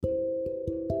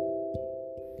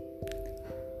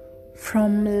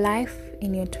From life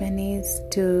in your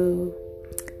 20s to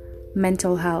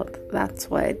mental health, that's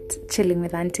what chilling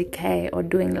with Auntie K or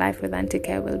doing life with Auntie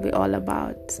K will be all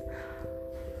about.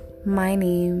 My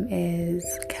name is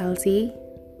Kelsey.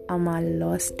 I'm a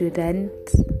law student.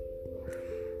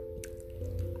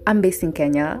 I'm based in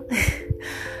Kenya.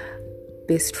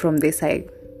 Based from this, I'm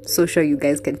so sure you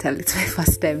guys can tell it's my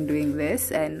first time doing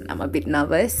this and I'm a bit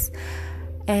nervous.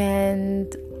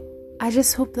 And I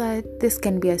just hope that this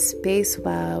can be a space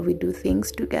where we do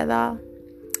things together,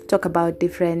 talk about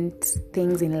different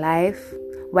things in life,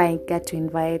 where I get to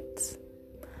invite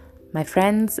my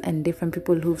friends and different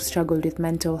people who've struggled with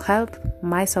mental health,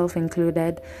 myself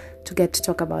included, to get to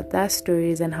talk about their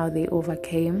stories and how they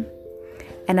overcame.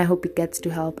 And I hope it gets to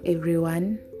help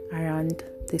everyone around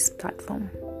this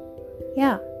platform.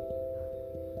 Yeah.